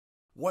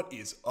What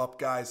is up,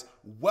 guys?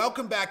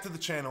 Welcome back to the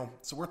channel.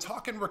 So we're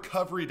talking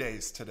recovery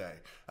days today.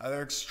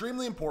 They're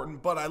extremely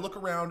important, but I look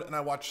around and I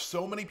watch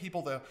so many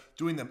people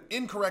doing them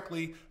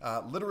incorrectly,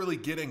 literally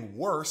getting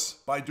worse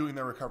by doing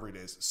their recovery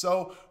days.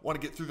 So I want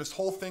to get through this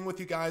whole thing with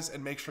you guys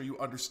and make sure you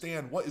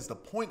understand what is the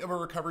point of a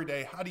recovery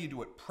day, how do you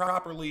do it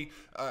properly,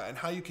 and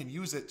how you can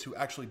use it to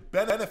actually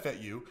benefit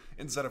you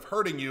instead of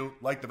hurting you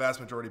like the vast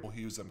majority of people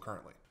who use them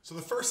currently. So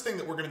the first thing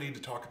that we're going to need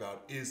to talk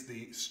about is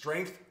the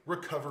strength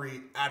recovery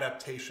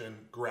adaptation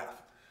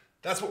graph.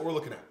 That's what we're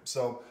looking at.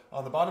 So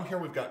on the bottom here,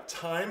 we've got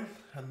time,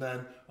 and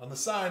then on the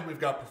side, we've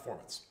got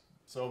performance.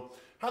 So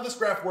how this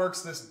graph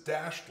works, this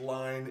dashed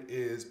line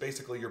is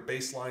basically your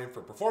baseline for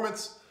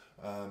performance.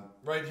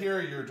 Right here,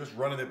 you're just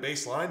running at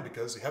baseline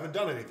because you haven't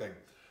done anything.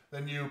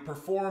 Then you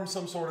perform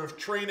some sort of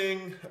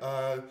training,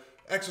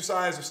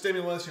 exercise or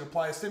stimulus. You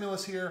apply a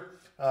stimulus here,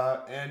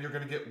 and you're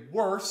going to get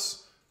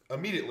worse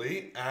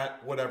immediately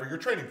at whatever you're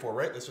training for,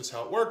 right? That's just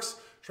how it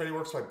works. Training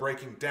works by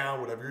breaking down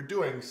whatever you're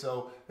doing.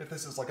 So if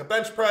this is like a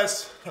bench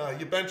press,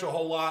 you bench a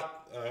whole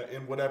lot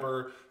in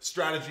whatever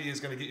strategy is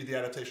going to get you the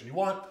adaptation you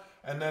want.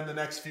 And then the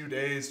next few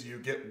days, you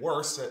get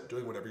worse at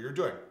doing whatever you're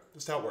doing.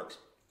 Just how it works.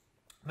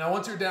 Now,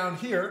 once you're down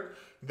here,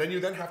 then you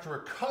have to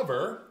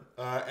recover.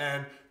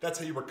 And that's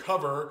how you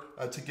recover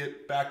to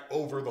get back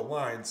over the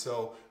line.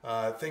 So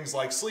things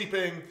like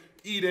sleeping,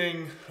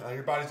 eating,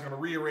 your body's going to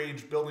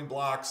rearrange building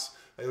blocks.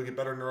 You'll get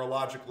better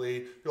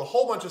neurologically. Do a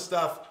whole bunch of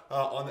stuff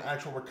on the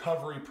actual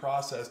recovery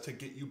process to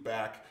get you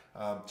back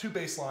to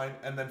baseline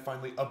and then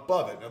finally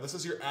above it. Now, this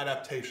is your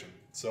adaptation.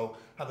 So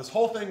how this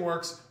whole thing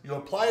works, you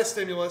apply a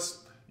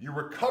stimulus, you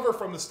recover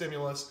from the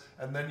stimulus,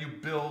 and then you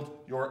build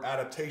your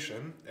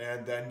adaptation,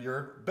 and then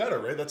you're better,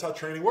 right? That's how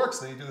training works.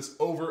 Then you do this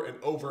over and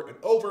over and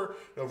over.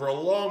 And over a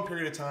long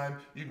period of time,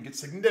 you can get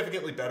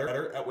significantly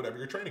better at whatever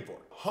you're training for.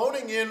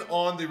 Honing in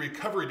on the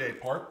recovery day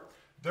part,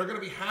 they're going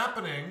to be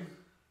happening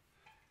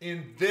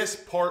in this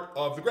part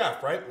of the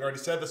graph, right? We already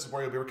said this is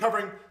where you'll be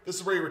recovering. This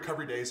is where your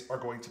recovery days are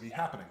going to be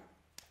happening.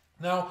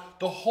 Now,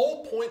 the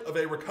whole point of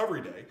a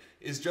recovery day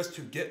is just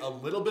to get a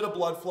little bit of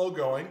blood flow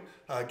going,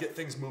 get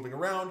things moving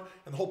around.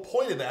 And the whole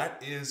point of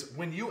that is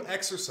when you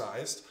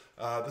exercised,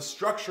 the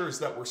structures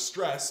that were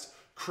stressed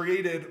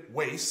created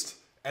waste,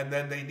 and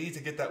then they need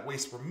to get that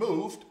waste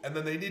removed, and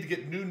then they need to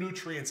get new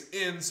nutrients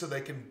in so they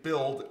can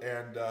build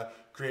and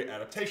create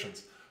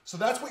adaptations. So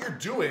that's what you're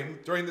doing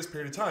during this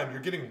period of time.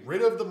 You're getting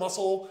rid of the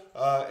muscle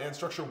and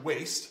structure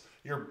waste.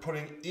 You're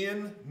putting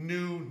in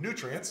new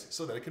nutrients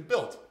so that it can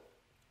build.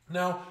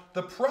 Now,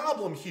 the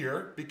problem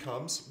here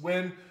becomes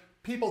when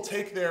people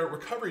take their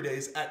recovery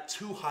days at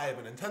too high of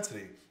an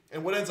intensity.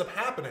 And what ends up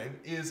happening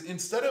is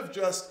instead of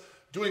just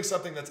doing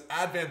something that's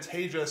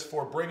advantageous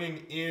for bringing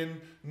in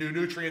new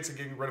nutrients and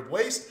getting rid of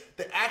waste,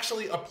 they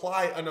actually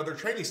apply another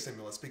training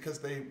stimulus because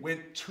they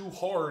went too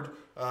hard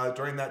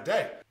during that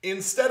day.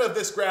 Instead of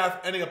this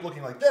graph ending up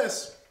looking like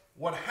this,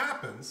 what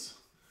happens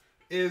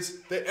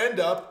is they end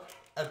up,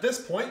 at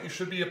this point, you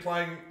should be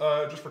applying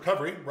just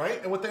recovery,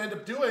 right? And what they end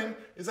up doing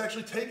is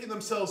actually taking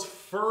themselves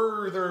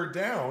further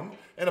down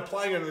and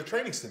applying another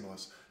training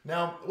stimulus.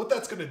 Now, what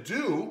that's going to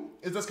do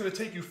is that's going to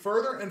take you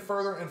further and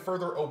further and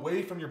further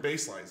away from your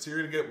baseline. So you're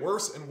going to get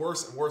worse and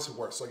worse and worse and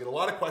worse. So I get a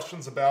lot of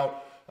questions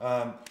about,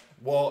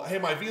 well, hey,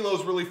 my velo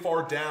is really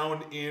far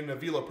down in a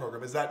velo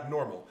program. Is that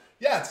normal?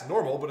 Yeah, it's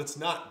normal, but it's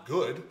not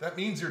good. That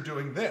means you're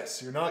doing this.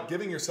 You're not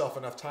giving yourself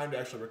enough time to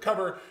actually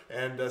recover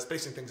and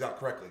spacing things out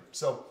correctly.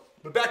 So,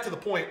 but back to the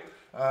point,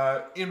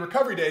 in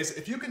recovery days,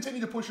 if you continue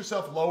to push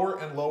yourself lower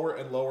and lower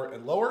and lower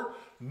and lower,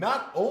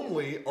 not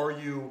only are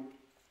you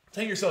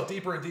taking yourself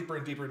deeper and deeper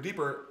and deeper and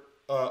deeper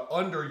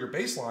under your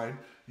baseline,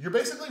 you're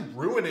basically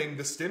ruining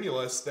the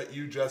stimulus that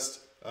you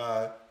just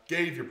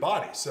gave your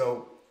body.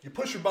 So you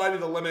push your body to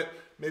the limit,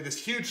 made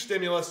this huge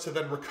stimulus to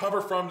then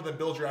recover from, to then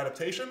build your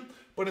adaptation.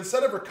 But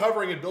instead of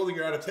recovering and building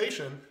your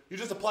adaptation, you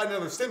just applied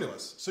another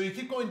stimulus. So you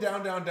keep going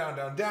down, down, down,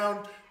 down,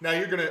 down. Now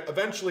you're gonna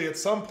eventually at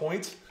some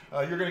point,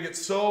 you're gonna get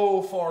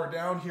so far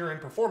down here in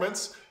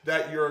performance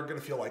that you're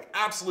gonna feel like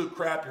absolute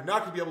crap. You're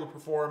not gonna be able to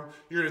perform.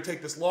 You're gonna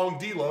take this long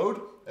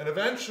deload, and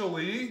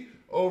eventually,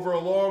 over a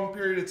long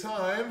period of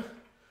time,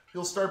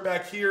 you'll start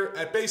back here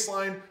at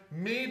baseline.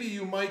 Maybe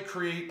you might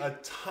create a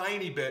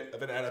tiny bit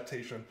of an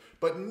adaptation,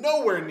 but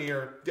nowhere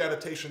near the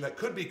adaptation that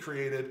could be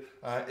created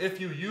if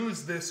you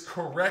use this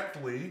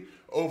correctly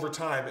over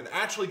time and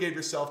actually gave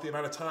yourself the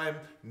amount of time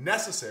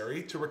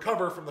necessary to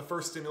recover from the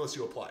first stimulus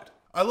you applied.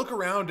 I look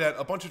around at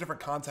a bunch of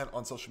different content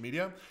on social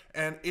media,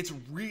 and it's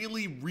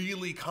really,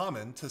 really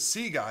common to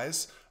see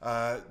guys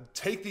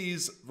take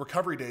these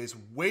recovery days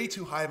way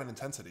too high of an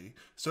intensity.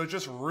 So it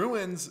just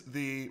ruins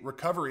the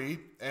recovery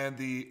and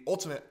the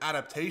ultimate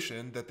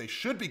adaptation that they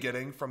should be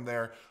getting from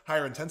their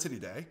higher intensity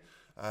day.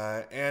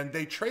 And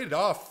they trade it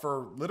off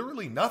for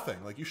literally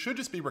nothing. Like, you should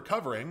just be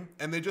recovering,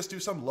 and they just do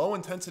some low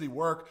intensity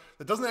work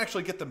that doesn't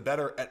actually get them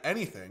better at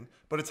anything,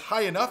 but it's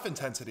high enough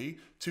intensity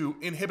to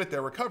inhibit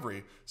their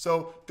recovery.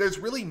 So there's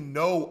really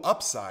no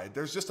upside.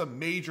 There's just a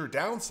major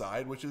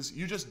downside, which is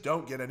you just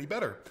don't get any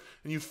better.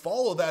 And you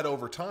follow that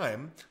over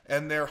time,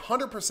 and their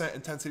 100%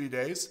 intensity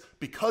days,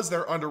 because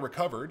they're under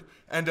recovered,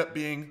 end up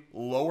being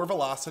lower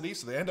velocity.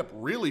 So they end up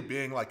really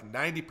being like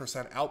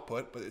 90%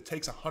 output, but it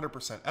takes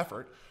 100%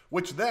 effort,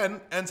 which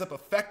then ends up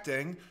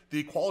affecting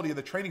the quality of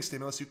the training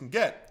stimulus you can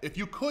get. If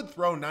you could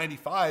throw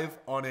 95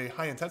 on a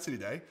high intensity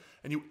day,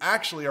 and you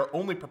actually are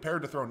only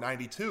prepared to throw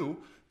 92,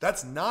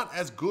 that's not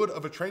as good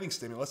of a training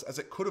stimulus as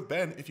it could have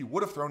been if you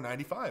would have thrown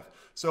 95.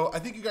 So I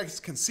think you guys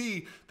can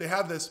see they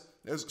have this,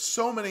 there's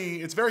so many,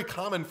 it's very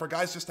common for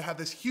guys just to have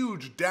this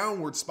huge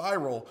downward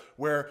spiral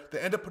where they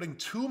end up putting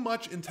too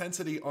much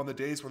intensity on the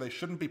days where they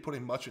shouldn't be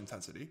putting much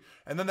intensity.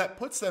 And then that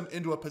puts them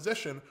into a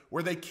position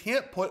where they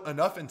can't put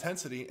enough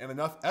intensity and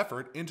enough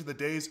effort into the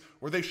days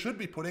where they should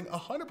be putting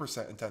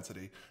 100%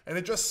 intensity. And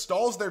it just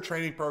stalls their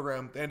training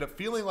program. They end up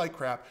feeling like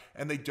crap,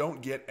 and they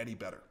don't get any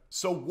better.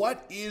 So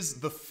what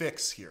is the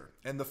fix here?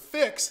 And the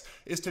fix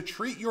is to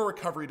treat your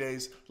recovery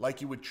days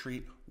like you would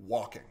treat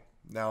walking.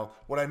 Now,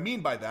 what I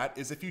mean by that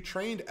is if you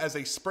trained as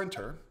a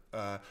sprinter,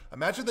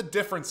 imagine the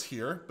difference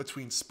here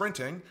between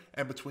sprinting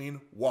and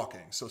between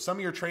walking. So some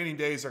of your training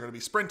days are going to be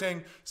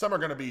sprinting, some are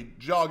going to be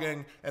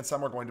jogging, and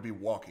some are going to be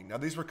walking. Now,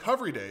 these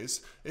recovery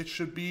days, it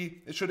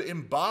should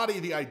embody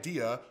the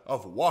idea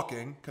of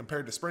walking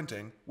compared to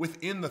sprinting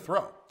within the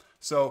throw.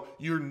 So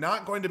you're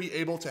not going to be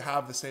able to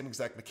have the same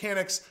exact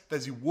mechanics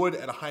as you would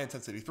at a high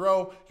intensity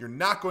throw. You're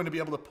not going to be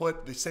able to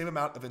put the same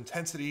amount of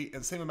intensity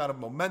and the same amount of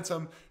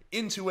momentum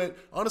into it.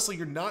 Honestly,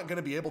 you're not going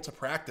to be able to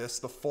practice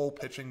the full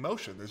pitching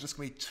motion. There's just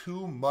going to be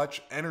too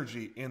much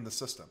energy in the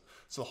system.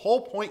 So the whole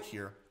point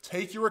here,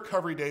 take your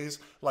recovery days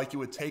like you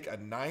would take a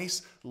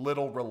nice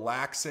little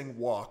relaxing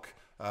walk,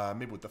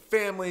 maybe with the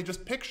family.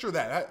 Just picture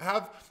that.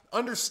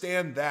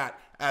 Understand that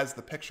as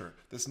the picture.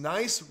 This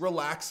nice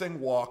relaxing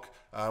walk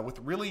with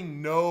really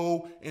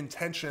no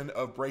intention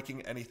of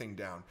breaking anything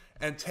down.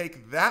 And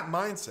take that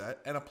mindset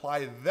and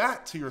apply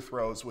that to your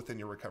throws within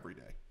your recovery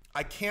day.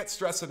 I can't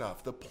stress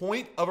enough, the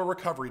point of a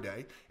recovery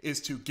day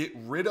is to get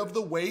rid of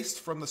the waste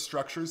from the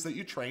structures that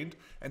you trained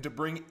and to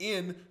bring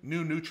in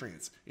new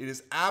nutrients. It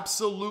is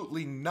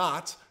absolutely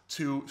not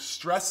to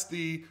stress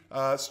the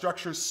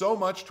structures so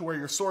much to where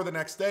you're sore the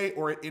next day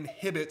or it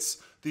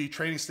inhibits the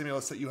training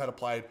stimulus that you had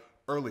applied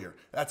earlier.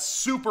 That's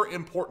super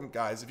important,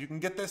 guys. If you can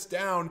get this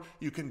down,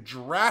 you can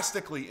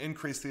drastically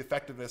increase the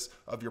effectiveness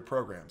of your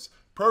programs.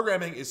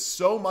 Programming is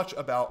so much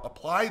about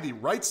apply the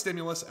right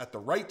stimulus at the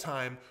right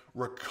time,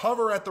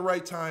 recover at the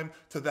right time,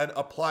 to then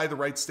apply the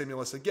right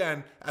stimulus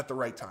again at the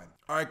right time.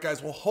 All right,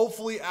 guys, well,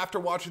 hopefully after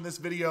watching this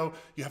video,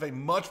 you have a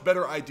much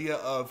better idea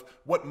of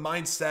what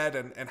mindset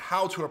and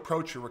how to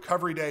approach your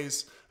recovery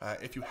days.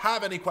 If you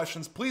have any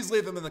questions, please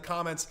leave them in the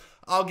comments.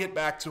 I'll get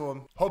back to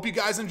them. Hope you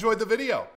guys enjoyed the video.